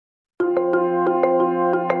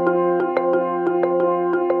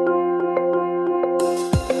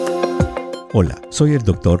Hola, soy el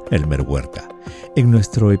doctor Elmer Huerta. En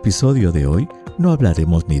nuestro episodio de hoy no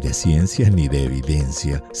hablaremos ni de ciencia ni de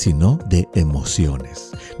evidencia, sino de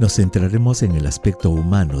emociones. Nos centraremos en el aspecto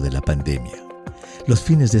humano de la pandemia. Los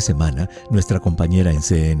fines de semana, nuestra compañera en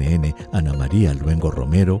CNN, Ana María Luengo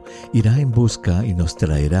Romero, irá en busca y nos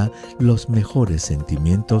traerá los mejores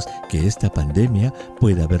sentimientos que esta pandemia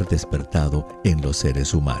puede haber despertado en los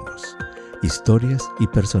seres humanos. Historias y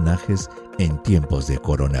personajes en tiempos de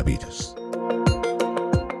coronavirus.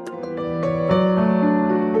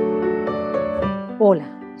 Hola,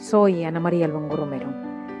 soy Ana María Luengo Romero.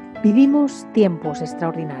 Vivimos tiempos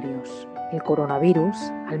extraordinarios. El coronavirus,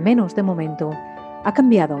 al menos de momento, ha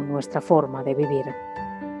cambiado nuestra forma de vivir.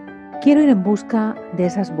 Quiero ir en busca de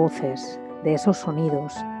esas voces, de esos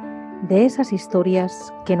sonidos, de esas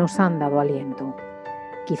historias que nos han dado aliento.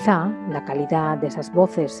 Quizá la calidad de esas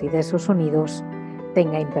voces y de esos sonidos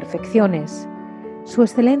tenga imperfecciones. Su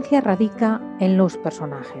excelencia radica en los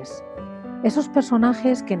personajes. Esos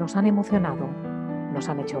personajes que nos han emocionado, nos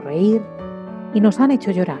han hecho reír y nos han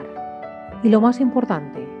hecho llorar. Y lo más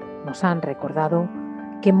importante, nos han recordado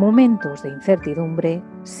que en momentos de incertidumbre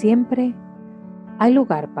siempre hay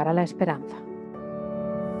lugar para la esperanza.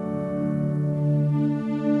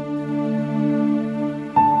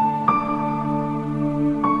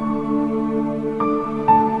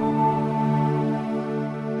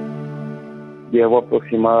 Llevo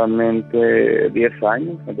aproximadamente 10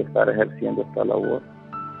 años de estar ejerciendo esta labor,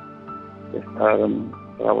 de estar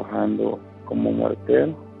trabajando como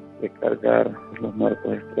muertero, de cargar los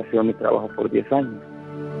muertos. Este ha sido mi trabajo por 10 años.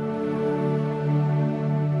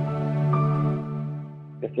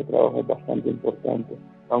 Este trabajo es bastante importante,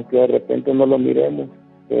 aunque de repente no lo miremos,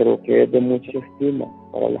 pero que es de mucha estima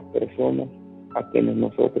para las personas a quienes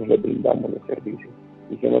nosotros les brindamos los servicios.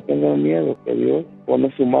 Y que no tengan miedo, que Dios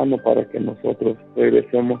pone su mano para que nosotros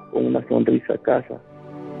regresemos con una sonrisa a casa.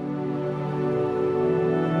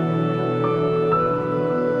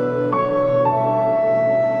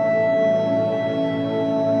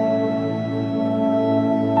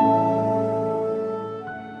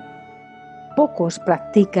 Pocos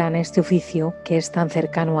practican este oficio que es tan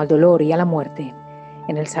cercano al dolor y a la muerte.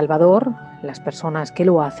 En El Salvador, las personas que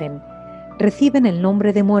lo hacen reciben el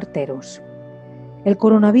nombre de muerteros. El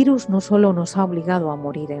coronavirus no solo nos ha obligado a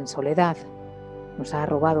morir en soledad, nos ha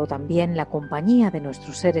robado también la compañía de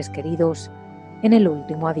nuestros seres queridos en el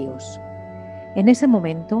último adiós. En ese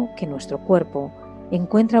momento que nuestro cuerpo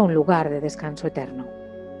encuentra un lugar de descanso eterno.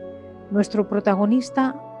 Nuestro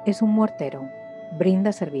protagonista es un muertero,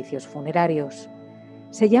 brinda servicios funerarios.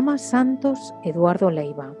 Se llama Santos Eduardo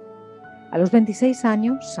Leiva. A los 26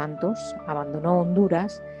 años, Santos abandonó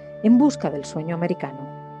Honduras en busca del sueño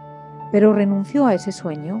americano. Pero renunció a ese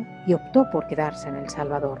sueño y optó por quedarse en El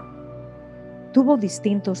Salvador. Tuvo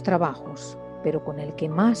distintos trabajos, pero con el que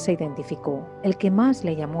más se identificó, el que más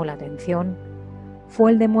le llamó la atención,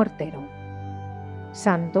 fue el de muertero.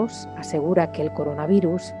 Santos asegura que el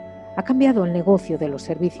coronavirus ha cambiado el negocio de los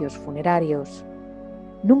servicios funerarios.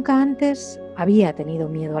 Nunca antes había tenido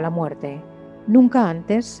miedo a la muerte. Nunca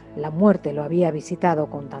antes la muerte lo había visitado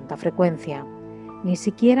con tanta frecuencia, ni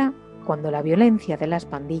siquiera cuando la violencia de las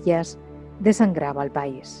pandillas desangraba al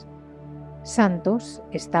país. Santos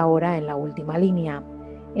está ahora en la última línea,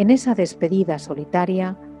 en esa despedida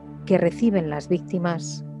solitaria que reciben las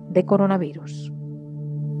víctimas de coronavirus.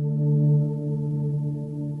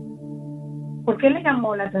 ¿Por qué le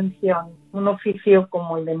llamó la atención un oficio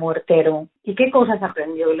como el de muertero? ¿Y qué cosas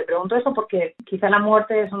aprendió? Y le pregunto eso porque quizá la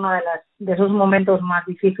muerte es uno de esos momentos más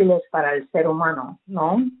difíciles para el ser humano,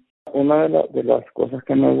 ¿no? Una de las cosas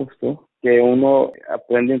que me gustó, que uno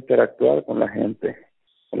aprende a interactuar con la gente,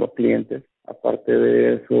 con los clientes. Aparte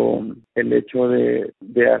de eso, el hecho de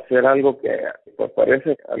hacer algo que pues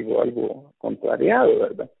parece algo contrariado,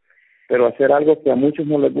 ¿verdad? Pero hacer algo que a muchos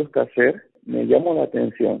no les gusta hacer, me llamó la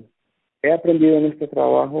atención. He aprendido en este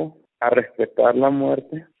trabajo a respetar la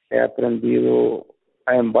muerte, he aprendido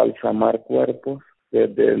a embalsamar cuerpos,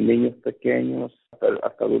 desde niños pequeños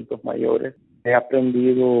hasta adultos mayores. He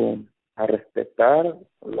aprendido a respetar a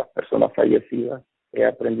las personas fallecidas, he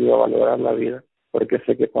aprendido a valorar la vida, porque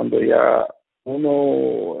sé que cuando ya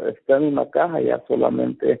uno está en una caja, ya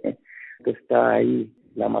solamente está ahí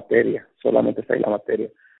la materia, solamente está ahí la materia.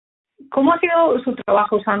 ¿Cómo ha sido su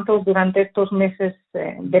trabajo, Santos, durante estos meses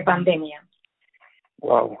de pandemia?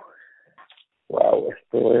 Wow,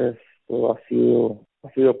 esto ha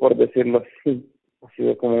sido por decirlo así, ha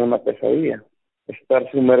sido como una pesadilla. Estar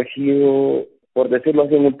sumergido, por decirlo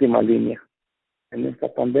así, en última línea. En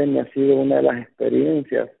esta pandemia ha sido una de las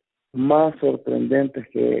experiencias más sorprendentes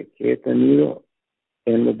que he tenido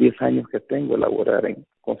en los 10 años que tengo laborar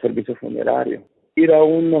con servicio funerario. Ir a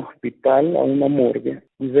un hospital, a una morgue,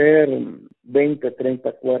 y ver 20,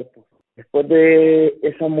 30 cuerpos. Después de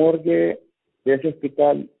esa morgue, de ese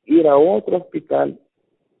hospital, ir a otro hospital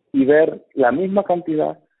y ver la misma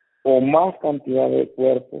cantidad o más cantidad de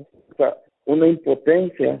cuerpos. O sea, una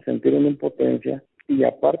impotencia, sentir una impotencia. Y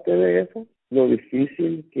aparte de eso, lo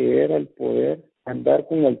difícil que era el poder andar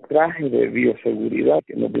con el traje de bioseguridad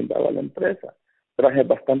que nos brindaba la empresa. Trajes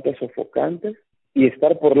bastante sofocantes y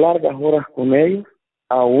estar por largas horas con ellos,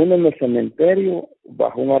 aún en el cementerio,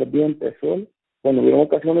 bajo un ardiente sol, cuando hubieron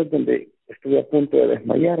ocasiones donde estuve a punto de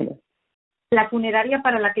desmayarme. La funeraria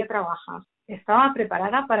para la que trabajas, ¿estaba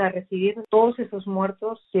preparada para recibir todos esos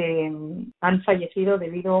muertos que han fallecido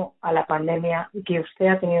debido a la pandemia y que usted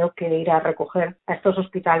ha tenido que ir a recoger a estos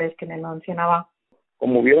hospitales que me mencionaba?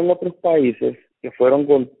 Como hubieron otros países que fueron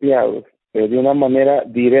golpeados de una manera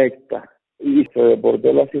directa y se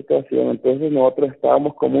desbordó la situación, entonces nosotros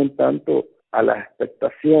estábamos como un tanto a la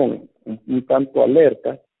expectación, un tanto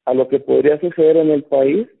alerta a lo que podría suceder en el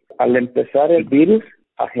país al empezar el virus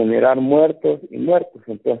a generar muertos y muertos.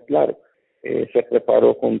 Entonces, claro, se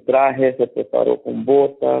preparó con trajes, se preparó con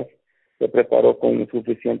botas, se preparó con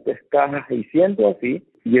suficientes cajas, y siendo así,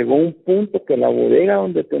 llegó un punto que la bodega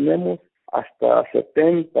donde tenemos hasta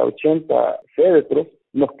 70, 80 féretros,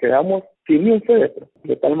 nos quedamos sin ni un féretro,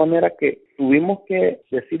 de tal manera que tuvimos que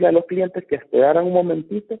decirle a los clientes que esperaran un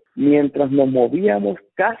momentito mientras nos movíamos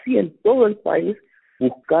casi en todo el país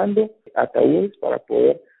buscando ataúdes para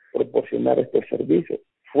poder proporcionar estos servicios.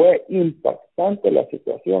 Fue impactante la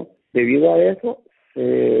situación. Debido a eso,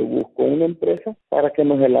 se buscó una empresa para que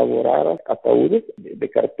nos elaborara ataúdes de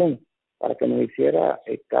cartón, para que nos hiciera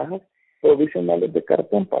cajas provisionales de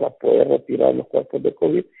cartón para poder retirar los cuerpos de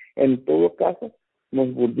COVID. En todo caso,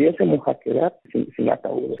 nos volviésemos a quedar sin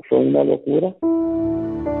ataúdes. Fue una locura.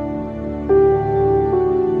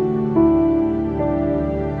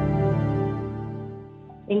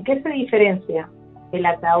 ¿En qué se diferencia el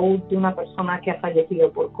ataúd de una persona que ha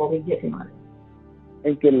fallecido por COVID-19?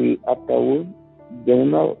 En que el ataúd de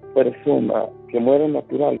una persona que muere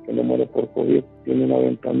natural, que no muere por COVID, tiene una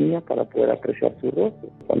ventanilla para poder apreciar su rostro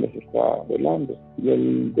cuando se está velando. Y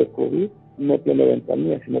el de COVID no tiene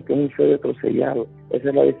ventanilla, sino que es un féretro sellado. Esa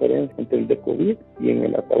es la diferencia entre el de COVID y en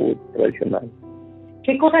el ataúd tradicional.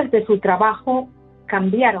 ¿Qué cosas de su trabajo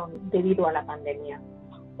cambiaron debido a la pandemia?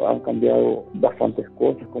 Han cambiado bastantes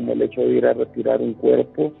cosas, como el hecho de ir a retirar un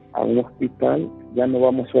cuerpo a un hospital. Ya no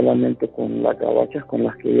vamos solamente con las gabachas con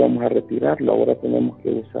las que íbamos a retirarlo, ahora tenemos que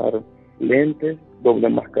usar lentes, doble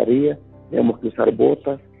mascarilla, tenemos que usar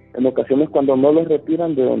botas. En ocasiones, cuando no los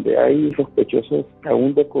retiran de donde hay sospechosos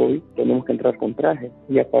aún de COVID, tenemos que entrar con traje.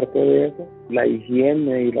 Y aparte de eso, la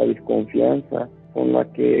higiene y la desconfianza con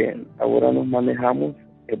la que ahora nos manejamos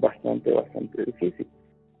es bastante difícil.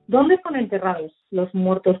 ¿Dónde son enterrados los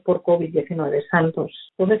muertos por COVID-19, santos?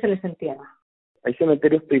 ¿Dónde se les entierra? Hay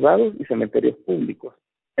cementerios privados y cementerios públicos.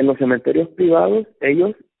 En los cementerios privados,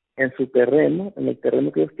 ellos en su terreno, en el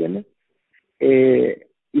terreno que ellos tienen,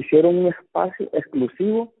 hicieron un espacio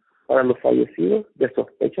exclusivo para los fallecidos de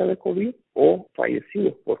sospecha de COVID o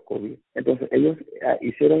fallecidos por COVID. Entonces ellos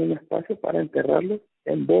hicieron un espacio para enterrarlos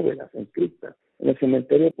en bóvedas, en criptas. En el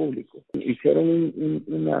cementerio público hicieron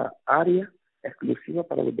una área exclusiva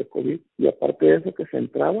para los de COVID, y aparte de eso que se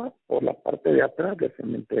entraba por la parte de atrás del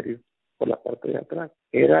cementerio, por la parte de atrás.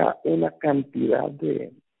 Era una cantidad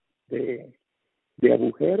de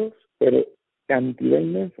agujeros, pero cantidad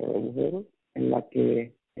inmensa de agujeros en la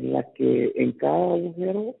que en cada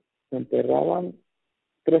agujero se enterraban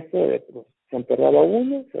 3 féretros. Se enterraba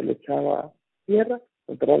uno, se le echaba tierra,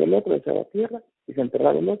 se enterraba el otro, le echaba tierra, y se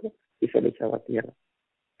enterraba el otro y se le echaba tierra.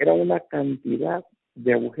 Era una cantidad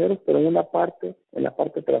de agujeros, pero en la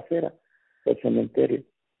parte trasera del cementerio,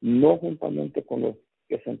 no juntamente con los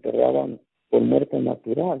que se enterraban por muerte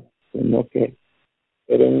natural, sino que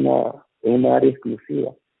era una área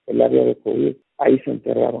exclusiva, el área de COVID. Ahí se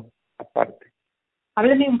enterraron aparte.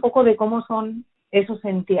 Hábleme un poco de cómo son esos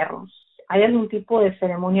entierros. ¿Hay algún tipo de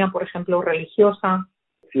ceremonia, por ejemplo, religiosa?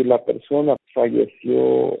 Si la persona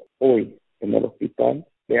falleció hoy en el hospital,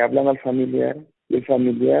 le hablan al familiar y el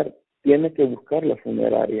familiar tiene que buscar la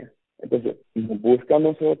funeraria. Entonces, nos busca a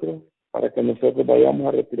nosotros para que nosotros vayamos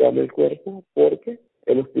a retirarle el cuerpo, porque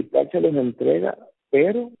el hospital se los entrega,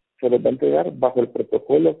 pero se los va a entregar bajo el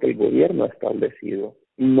protocolo que el gobierno ha establecido.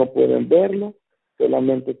 No pueden verlo,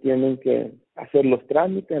 solamente tienen que hacer los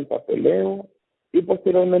trámites, el papeleo, y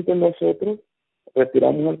posteriormente nosotros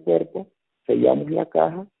retiramos el cuerpo, sellamos la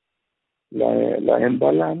caja, la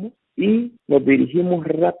embalamos y nos dirigimos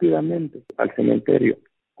rápidamente al cementerio,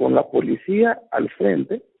 con la policía al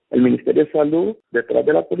frente el Ministerio de Salud detrás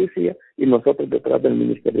de la policía y nosotros detrás del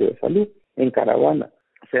Ministerio de Salud, en caravana.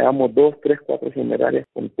 Seamos 2, 3, 4 funerarias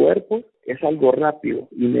con cuerpos, es algo rápido,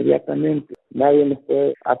 inmediatamente. Nadie nos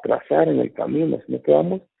puede atrasar en el camino, sino que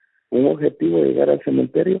vamos con un objetivo de llegar al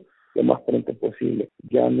cementerio lo más pronto posible.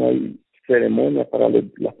 Ya no hay ceremonia para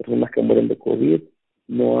las personas que mueren de COVID,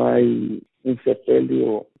 no hay un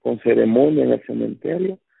sepelio con ceremonia en el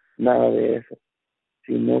cementerio, nada de eso,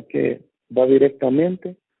 sino que va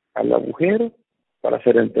directamente al agujero para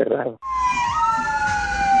ser enterrado.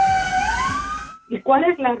 ¿Y cuál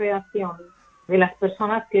es la reacción de las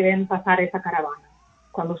personas que ven pasar esa caravana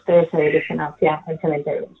cuando ustedes se dirigen hacia el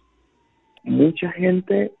cementerio? Mucha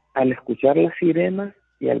gente, al escuchar las sirenas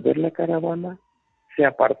y al ver la caravana, se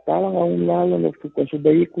apartaban a un lado con sus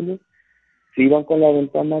vehículos, se iban con la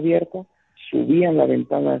ventana abierta, subían la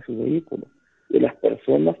ventana de su vehículo. Y las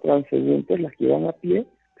personas transeúntes, las que iban a pie,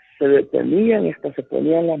 se detenían y hasta se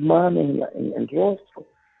ponían las manos en el rostro,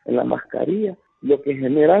 en la mascarilla. Lo que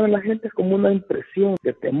generaba en la gente es como una impresión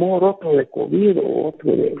de temor, otro de COVID,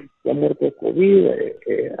 otro de la muerte de COVID,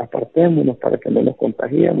 apartémonos para que no nos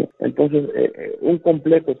contagiemos. Entonces, un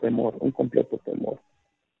completo temor.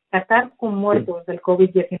 Tratar con muertos del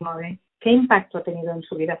COVID-19, ¿qué impacto ha tenido en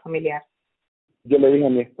su vida familiar? Yo le dije a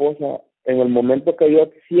mi esposa, en el momento que yo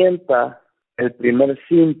sienta el primer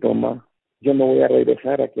síntoma, yo no voy a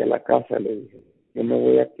regresar aquí a la casa, le dije. Yo me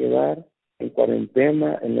voy a quedar en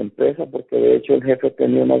cuarentena en la empresa, porque de hecho el jefe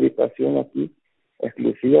tenía una habitación aquí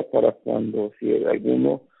exclusiva para cuando si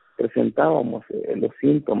alguno presentábamos los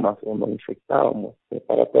síntomas o nos infectábamos,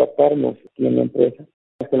 para tratarnos aquí en la empresa.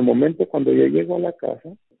 Hasta el momento cuando yo llego a la casa,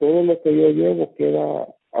 todo lo que yo llevo queda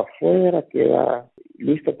afuera, queda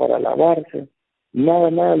listo para lavarse. Nada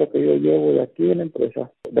de lo que yo llevo de aquí en la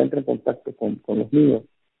empresa entra en contacto con los míos.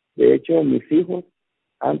 De hecho, mis hijos,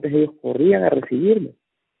 antes ellos corrían a recibirme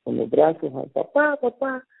con los brazos al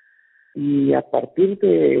papá, y a partir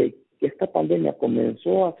de que esta pandemia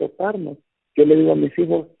comenzó a azotarnos, yo le digo a mis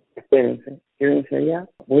hijos, espérense, quédense allá,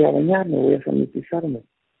 voy a bañarme, voy a sanitizarme,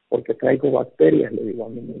 porque traigo bacterias, le digo a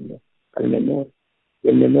mi niño, al menor. Y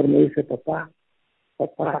el menor me dice, papá,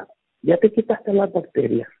 ya te quitaste las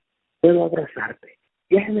bacterias, puedo abrazarte.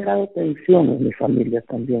 Y ha generado tensión en mi familia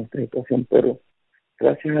también esta situación, pero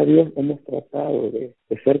gracias a Dios hemos tratado de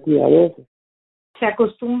ser cuidadosos. ¿Se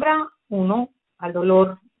acostumbra uno al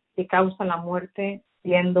dolor que causa la muerte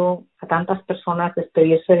viendo a tantas personas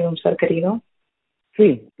despedirse de un ser querido?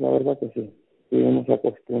 Sí, la verdad que sí. Sí, uno se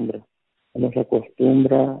acostumbra,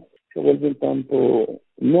 se vuelve un tanto,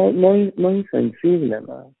 no insensible,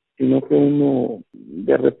 ¿no? Sino que uno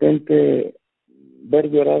de repente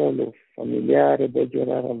ver llorar a los familiares, ver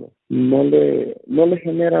llorar a los, no le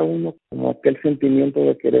genera a uno como aquel sentimiento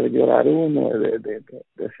de querer llorar uno, de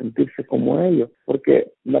sentirse como ellos,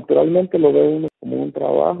 porque naturalmente lo ve uno como un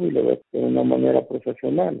trabajo y lo ve de una manera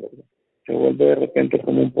profesional, ¿verdad? Se vuelve de repente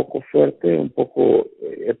como un poco fuerte, un poco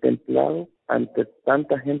templado ante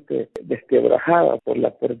tanta gente desquebrajada por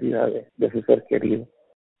la pérdida de su ser querido.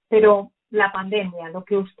 Pero la pandemia, lo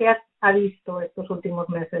que usted ha visto estos últimos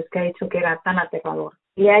meses, que ha hecho que era tan aterrador,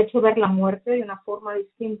 ¿le ha hecho ver la muerte de una forma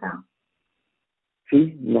distinta?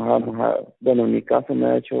 Sí, bueno, en mi caso me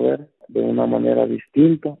ha hecho ver de una manera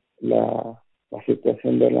distinta la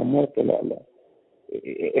situación de la muerte,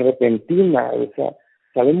 repentina, o sea,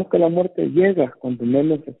 sabemos que la muerte llega cuando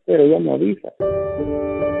menos se espera, ella no avisa.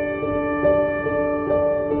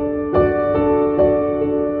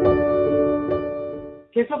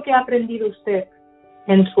 ¿Qué es lo que ha aprendido usted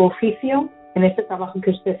en su oficio, en este trabajo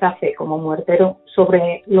que usted hace como muertero,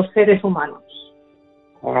 sobre los seres humanos?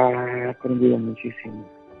 He aprendido muchísimo.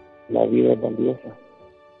 La vida es valiosa.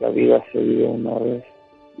 La vida se vive una vez.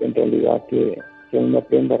 Y en realidad que uno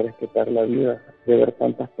aprenda a respetar la vida, de ver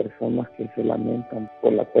tantas personas que se lamentan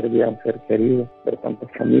por la pérdida de un ser querido, ver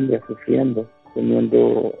tantas familias sufriendo,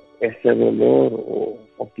 teniendo ese dolor o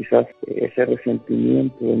quizás ese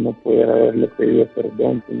resentimiento de no poder haberle pedido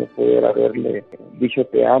perdón, de no poder haberle dicho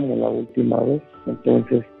te amo la última vez.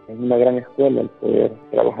 Entonces es una gran escuela el poder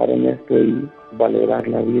trabajar en esto y valorar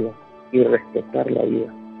la vida y respetar la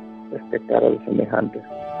vida, respetar a los semejantes.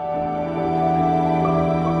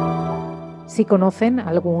 Si conocen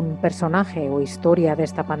algún personaje o historia de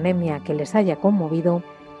esta pandemia que les haya conmovido,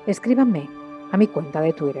 escríbanme a mi cuenta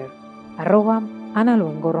de Twitter,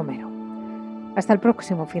 @AnaLuengoRomero. Hasta el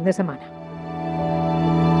próximo fin de semana.